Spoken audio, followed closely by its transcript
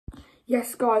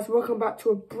Yes guys, welcome back to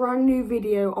a brand new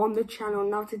video on the channel.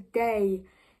 Now today,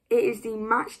 it is the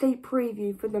match day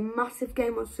preview for the massive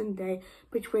game on Sunday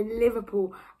between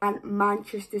Liverpool and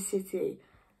Manchester City.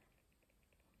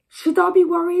 Should I be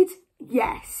worried?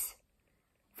 Yes.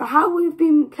 For how we've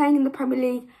been playing in the Premier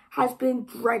League has been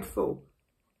dreadful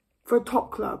for a top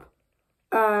club.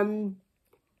 But am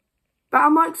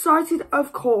I excited?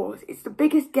 Of course. It's the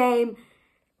biggest game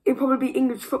in probably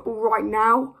English football right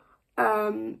now.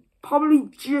 Probably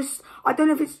just, I don't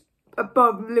know if it's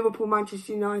above Liverpool,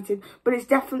 Manchester United, but it's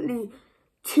definitely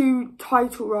two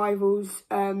title rivals,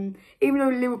 even though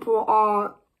Liverpool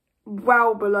are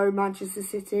well below Manchester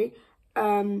City.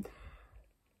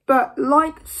 But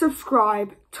like,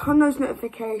 subscribe, turn those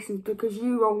notifications because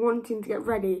you are wanting to get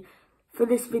ready for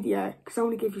this video because I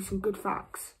want to give you some good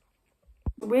facts.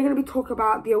 We're going to be talking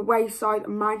about the away side of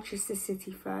Manchester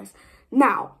City first.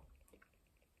 Now,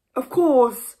 of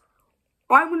course,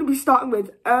 I'm going to be starting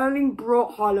with Erling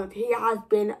Haaland. He has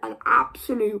been an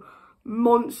absolute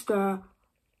monster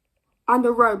and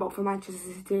a robot for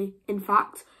Manchester City. In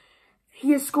fact,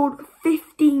 he has scored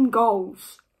 15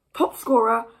 goals. Top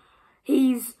scorer.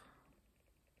 Kevin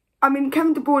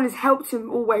De Bruyne has helped him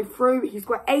all the way through. He's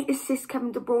got 8 assists,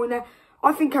 Kevin De Bruyne.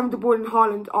 I think Kevin De Bruyne and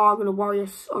Haaland are going to worry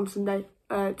us on Sunday,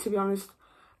 to be honest.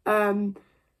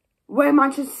 Where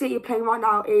Manchester City are playing right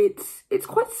now, it's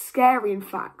quite scary, in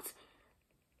fact.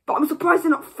 But I'm surprised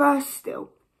they're not first still.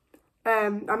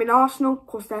 Arsenal, of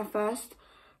course, they're first.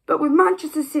 But with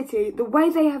Manchester City, the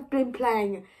way they have been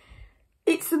playing,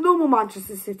 it's the normal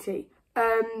Manchester City.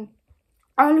 Erling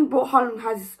Haaland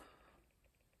has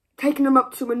taken them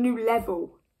up to a new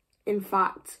level, in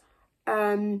fact.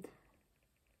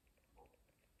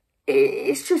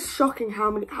 It's just shocking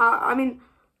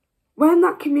when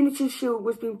that Community Shield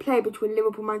was being played between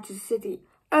Liverpool and Manchester City,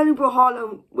 Erling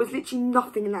Haaland was literally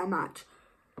nothing in that match.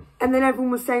 And then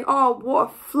everyone was saying, oh, what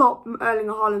a flop Erling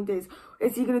Haaland is.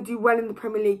 Is he going to do well in the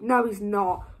Premier League? No, he's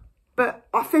not. But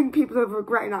I think people are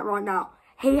regretting that right now.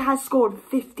 He has scored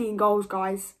 15 goals,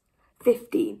 guys.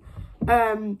 15.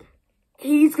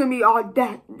 He's going to be our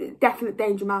definite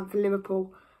danger man for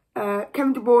Liverpool.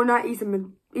 Kevin De Bruyne, he's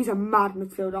a mad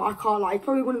midfielder. I can't lie. He's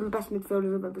probably one of the best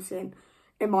midfielders I've ever seen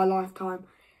in my lifetime.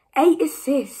 8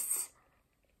 assists.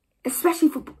 Especially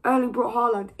for Erling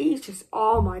Haaland, he's just,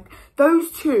 oh my,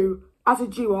 those two as a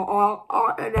duo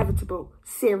are inevitable,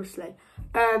 seriously.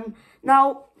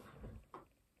 Now,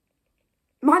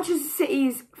 Manchester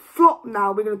City's flop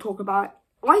now we're going to talk about,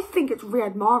 I think it's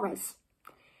Riyad Mahrez.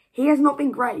 He has not been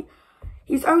great.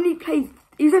 He's only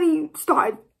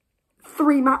started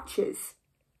 3 matches.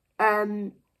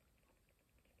 And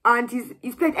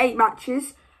he's played 8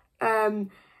 matches. He's only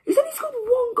scored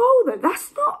 1 goal though,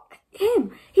 that's not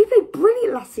him. He played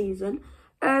brilliant last season.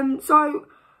 So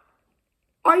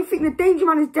I think the danger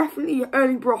man is definitely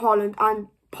Erling Haaland and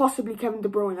possibly Kevin De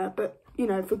Bruyne. But you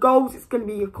know, for goals, it's going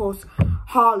to be of course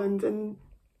Haaland. And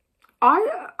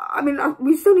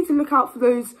we still need to look out for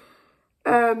those.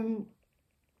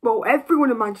 Well,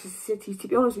 everyone in Manchester City, to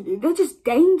be honest with you, they're just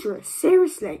dangerous.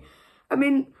 Seriously,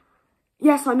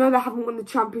 yes, I know they haven't won the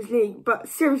Champions League, but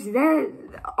seriously,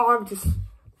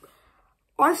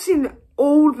 I've seen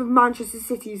all of Manchester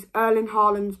City's Erling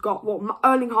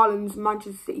Haaland's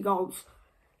Manchester City goals.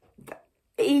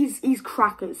 He's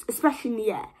crackers, especially in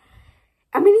the air.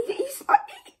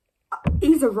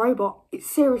 He's a robot.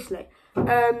 Seriously.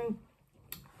 It's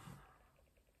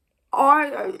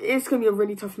gonna be a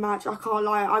really tough match. I can't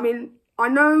lie. I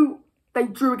know they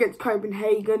drew against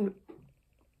Copenhagen.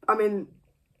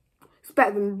 It's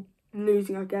better than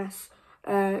losing, I guess.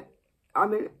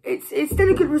 It's still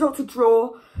a good result to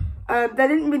draw. They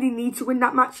didn't really need to win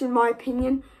that match, in my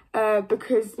opinion,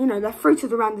 because, you know, they're through to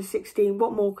the round of 16.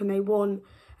 What more can they want?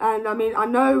 And, I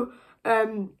know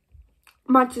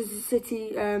Manchester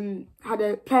City had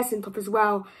a player sent off as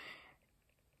well.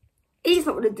 He's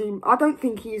not going to do... I don't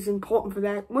think he's important for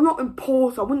their... Well, not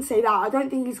important, I wouldn't say that. I don't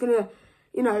think he's going to,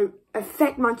 you know,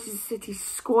 affect Manchester City's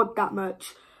squad that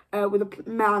much with a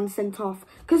man sent off.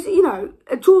 Because, you know,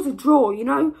 a draw's a draw, you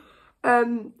know?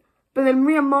 But then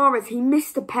Riyad Mahrez, he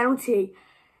missed a penalty.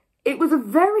 It was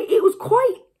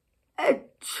quite a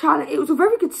challenge. It was a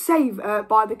very good save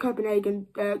by the Copenhagen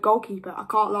goalkeeper. I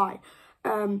can't lie.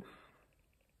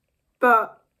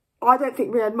 But I don't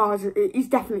think Riyad Mahrez. He's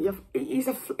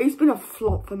been a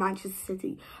flop for Manchester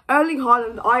City. Erling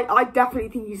Haaland, I definitely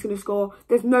think he's going to score.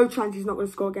 There's no chance he's not going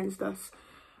to score against us.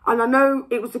 And I know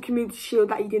it was the Community Shield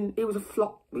that he didn't. It was a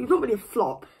flop. He's not really a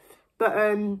flop, but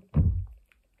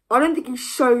I don't think he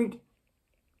showed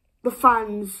the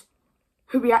fans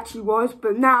who he actually was.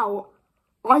 But now,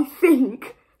 I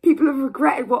think people have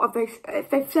regretted what they've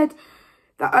said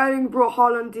that Erling brought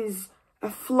Haaland is a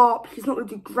flop. He's not going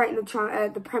to do great in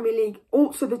the Premier League,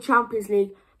 also the Champions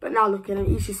League. But now look at him,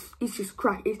 he's just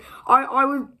crack. I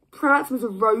would pronounce him as a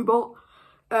robot.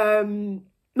 Not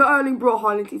Erling brought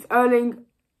Haaland, it's Erling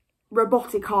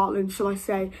Robotic Haaland, shall I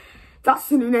say. That's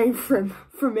the new name for him,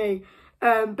 for me.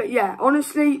 But yeah,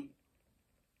 honestly,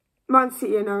 Man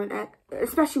City are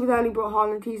especially with Erling brought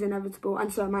Haaland, he's inevitable,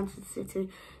 and so Manchester City.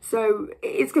 So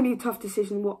it's going to be a tough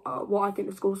decision what I think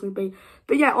the score's going to be.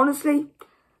 But yeah, honestly,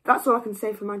 that's all I can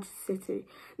say for Manchester City.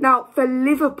 Now, for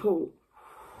Liverpool,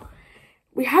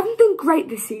 we haven't done great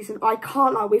this season, I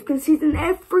can't lie. We've conceded in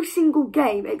every single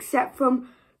game except from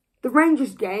the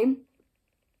Rangers game,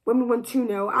 when we won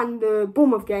 2-0, and the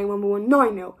Bournemouth game when we won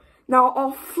 9-0. Now,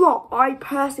 our flop, I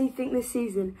personally think this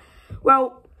season,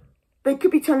 well, they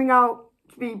could be turning out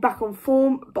to be back on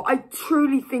form, but I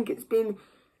truly think it's been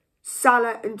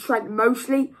Salah and Trent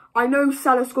mostly. I know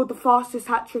Salah scored the fastest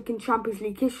hat-trick in Champions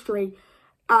League history,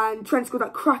 and Trent scored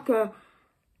that cracker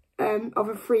of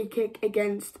a free kick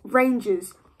against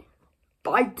Rangers.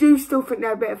 But I do still think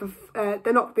they're a bit of a...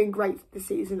 they're not being great this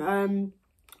season.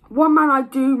 One man I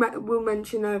will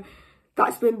mention, though,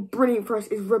 that's been brilliant for us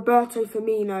is Roberto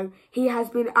Firmino. He has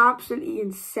been absolutely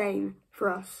insane for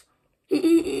us.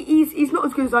 He's not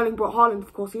as good as Erling brought Haaland,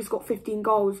 of course. He's got 15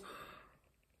 goals.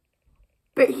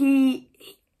 But he's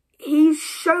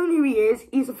shown who he is.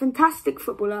 He's a fantastic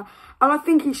footballer. And I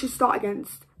think he should start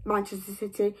against Manchester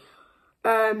City.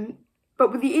 But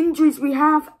with the injuries we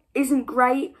have, isn't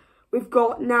great. We've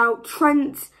got now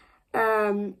Trent,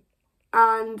 what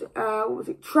was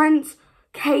it? Trent,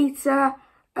 Keita.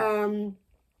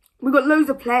 We've got loads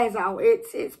of players out.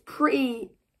 It's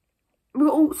pretty. We've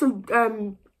also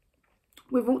got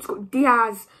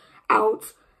Diaz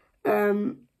out.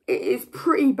 It's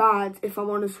pretty bad, if I'm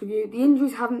honest with you. The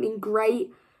injuries haven't been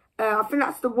great. I think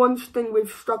that's the one thing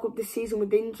we've struggled this season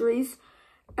with injuries.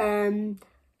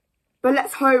 But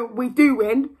let's hope we do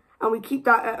win and we keep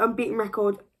that unbeaten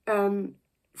record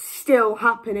still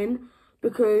happening,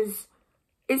 because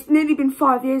it's nearly been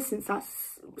 5 years since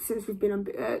we've been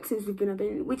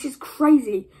unbeaten, which is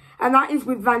crazy, and that is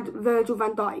with Virgil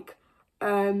van Dijk.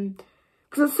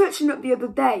 Because I was searching up the other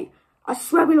day, I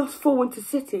swear we lost 4-1 to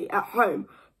City at home,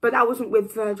 but that wasn't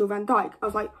with Virgil van Dijk. I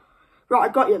was like, right,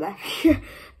 I got you there.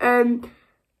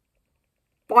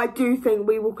 But I do think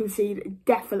we will concede,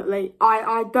 definitely.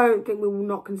 I don't think we will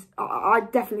not concede. I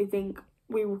definitely think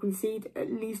we will concede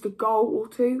at least a goal or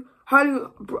two.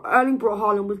 Erling brought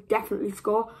Haaland will definitely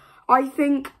score. I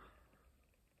think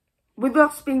with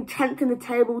us being 10th in the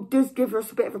table does give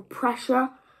us a bit of a pressure.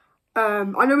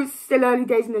 I know it's still early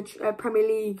days in the Premier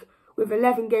League with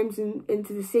 11 games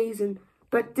into the season,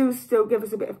 but does still give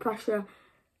us a bit of pressure.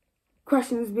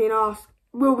 Questions being asked,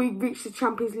 will we reach the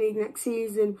Champions League next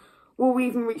season? Will we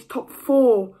even reach top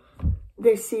 4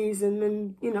 this season?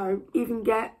 And, you know, even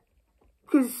get...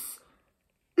 Because,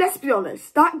 let's be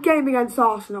honest, that game against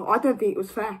Arsenal, I don't think it was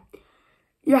fair.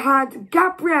 You had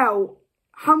Gabriel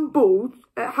handballed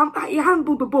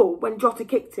the ball when Jota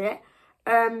kicked it.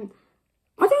 I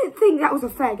don't think that was a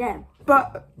fair game.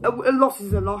 But a loss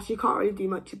is a loss. You can't really do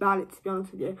much about it, to be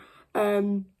honest with you.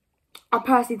 I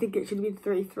personally think it should be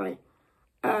 3-3.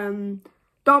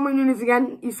 Darwin Núñez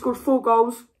again, he scored 4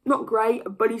 goals. Not great,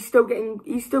 but he's still getting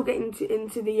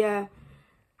into the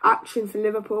action for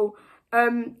Liverpool.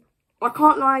 I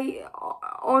can't lie,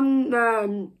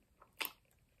 on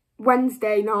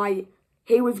Wednesday night,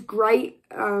 he was great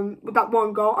with that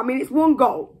 1 goal. I mean, it's 1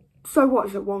 goal. So what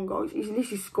is it, 1 goal? He's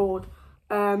literally scored.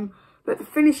 But the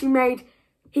finish he made,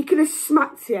 he could have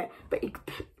smacked it, but he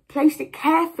placed it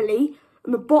carefully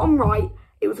on the bottom right.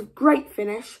 It was a great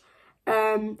finish.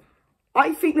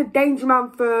 I think the danger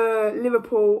man for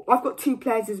Liverpool, I've got 2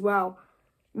 players as well.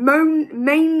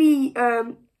 Mainly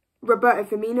Roberto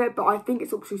Firmino, but I think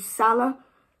it's also Salah.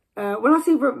 When I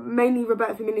say mainly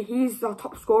Roberto Firmino, he is our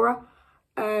top scorer.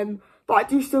 But I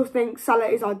do still think Salah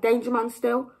is our danger man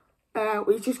still.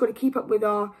 We've just got to keep up with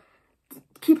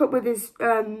his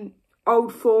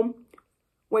old form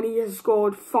when he has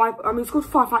scored 5. I mean, he scored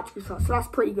 5 hat-tricks, so that's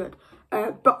pretty good.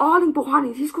 But Erling brought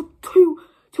Haaland, he's got 2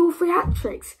 or 3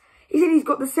 hat-tricks. He said he's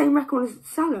got the same record as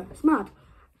Salah. It's mad.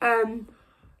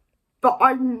 But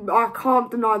I can't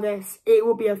deny this. It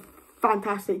will be a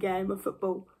fantastic game of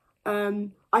football.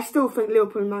 I still think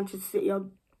Liverpool and Manchester City are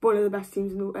one of the best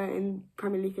teams in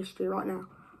Premier League history right now.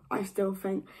 I still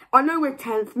think. I know we're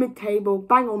 10th, mid-table,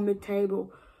 bang on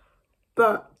mid-table.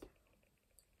 But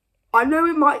I know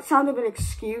it might sound of an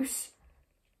excuse.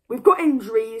 We've got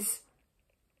injuries.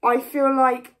 I feel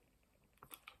like...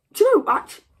 Do you know,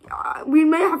 actually, we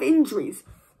may have injuries.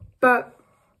 But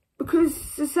because,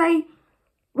 to say,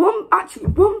 one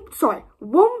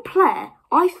player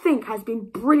I think has been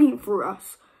brilliant for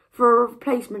us for a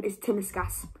replacement is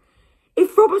Timiskas.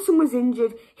 If Robertson was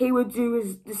injured, he would do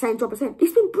the same job as him.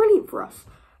 He's been brilliant for us.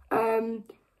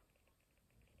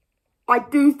 I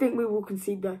do think we will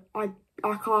concede though. I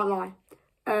can't lie.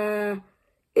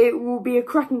 It will be a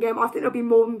cracking game. I think there'll be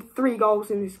more than 3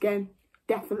 goals in this game.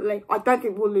 Definitely. I don't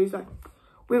think we'll lose though.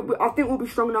 I think we'll be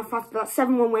strong enough after that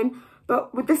 7-1 win.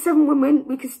 But with the 7-1 win,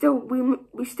 we can still,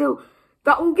 we still,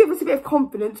 that will give us a bit of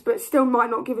confidence, but it still might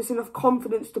not give us enough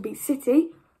confidence to beat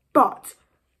City. But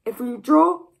if we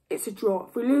draw, it's a draw.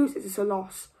 If we lose, it's a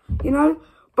loss. You know?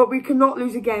 But we cannot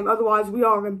lose a game, otherwise we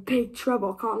are in big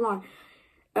trouble, I can't lie.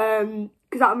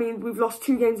 Because that means we've lost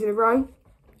 2 games in a row.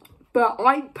 But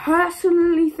I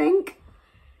personally think,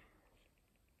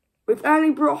 with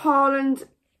Erling brought Haaland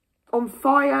on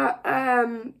fire,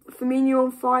 Firmino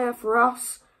on fire for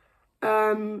us,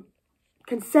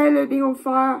 Cancelo being on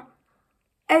fire,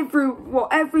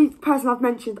 every person I've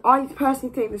mentioned, I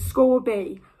personally think the score will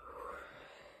be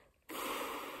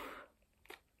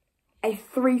a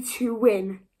 3-2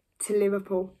 win to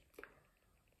Liverpool.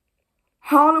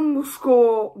 Haaland will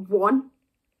score 1.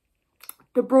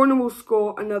 De Bruyne will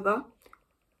score another.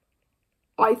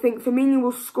 I think Firmino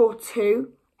will score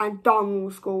 2. And Darwin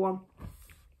will score 1.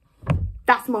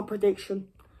 That's my prediction.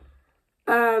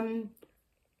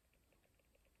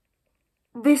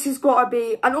 This has got to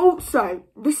be... And also,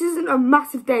 this isn't a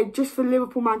massive day just for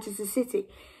Liverpool, Manchester City.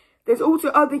 There's also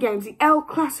other games. The El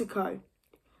Clasico.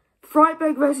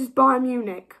 Freiburg versus Bayern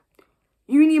Munich.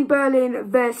 Union Berlin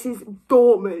versus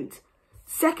Dortmund.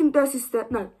 Second versus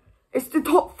third. No, it's the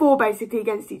top 4 basically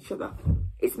against each other.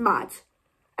 It's mad.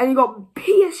 And you got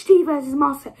PSG versus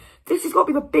Marseille. This has got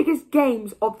to be the biggest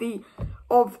games of the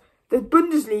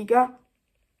Bundesliga,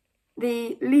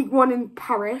 the Ligue 1 in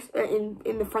Paris,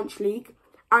 in the French league,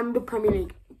 and the Premier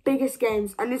League. Biggest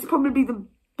games, and it's probably the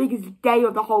biggest day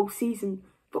of the whole season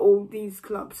for all these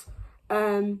clubs.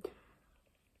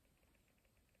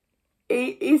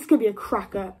 It's going to be a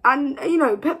cracker. And, you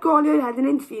know, Pep Guardiola had an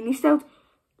interview and he said,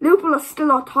 Liverpool are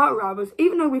still our title rivals,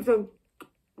 even though we've done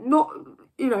not,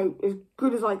 you know, as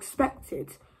good as I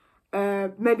expected.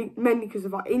 Maybe mainly because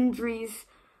of our injuries.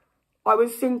 I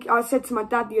said to my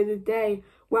dad the other day,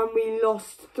 when we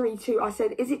lost 3-2, I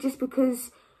said, is it just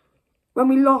because the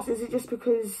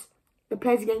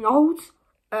players are getting old?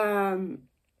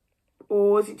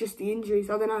 Or is it just the injuries?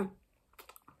 I don't know.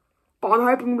 But I'm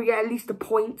hoping we get at least a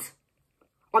point.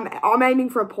 I'm aiming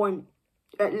for a point,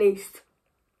 at least.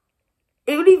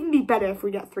 It would even be better if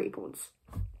we get 3 points.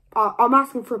 I'm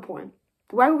asking for a point.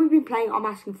 The way we've been playing, I'm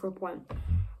asking for a point.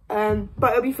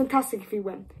 But it'll be fantastic if we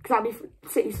win. Because that'll be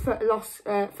City's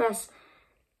first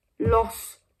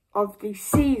loss of the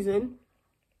season.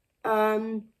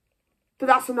 But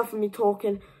that's enough of me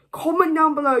talking. Comment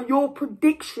down below your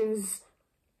predictions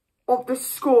of the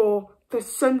score for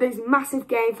Sunday's massive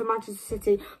game for Manchester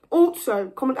City. Also,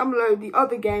 comment down below the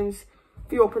other games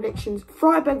for your predictions.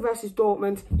 Freiburg versus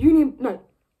Dortmund.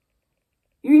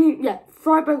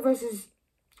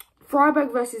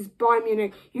 Freiburg versus Bayern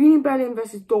Munich. Union Berlin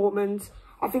versus Dortmund.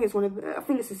 I think it's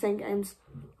the same games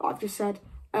I've just said.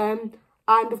 And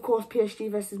of course PSG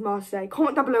versus Marseille.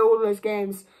 Comment down below all those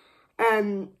games.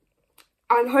 And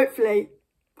hopefully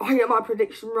I get my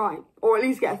prediction right. Or at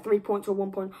least get a 3 points or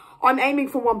 1 point. I'm aiming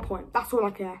for 1 point. That's all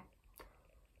I care.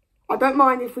 I don't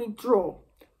mind if we draw.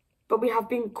 But we have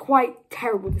been quite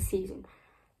terrible this season.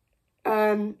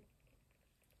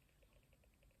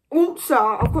 Also,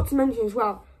 I've got to mention as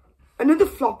well, another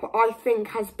flop I think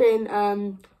has been,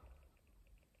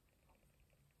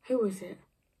 who was it?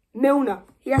 Milner.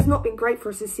 He has not been great for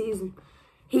us this season.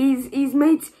 I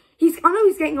know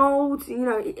he's getting old, you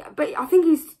know, but I think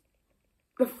he's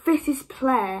the fittest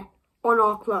player in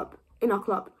our club.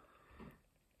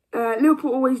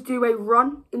 Liverpool always do a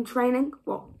run in training,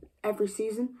 well, every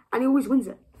season, and he always wins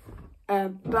it.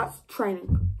 But that's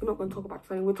training. We're not going to talk about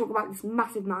training. We'll talk about this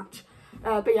massive match.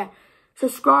 But yeah,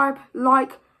 subscribe,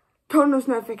 like, turn on those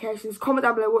notifications, comment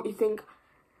down below what you think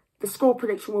the score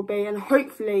prediction will be, and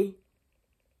hopefully,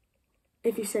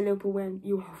 if you say Liverpool win,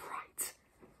 you are right.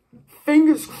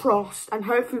 Fingers crossed, and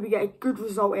hopefully we get a good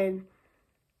result in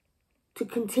to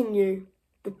continue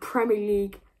the Premier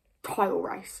League title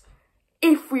race.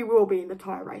 If we will be in the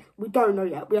title race. We don't know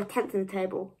yet. We are 10th in the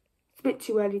table. It's a bit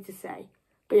too early to say.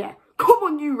 But yeah, come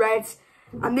on you Reds.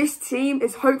 And this team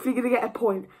is hopefully going to get a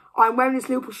point. I'm wearing this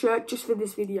Liverpool shirt just for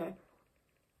this video.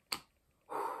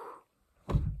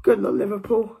 Good luck,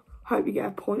 Liverpool. Hope you get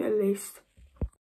a point at least.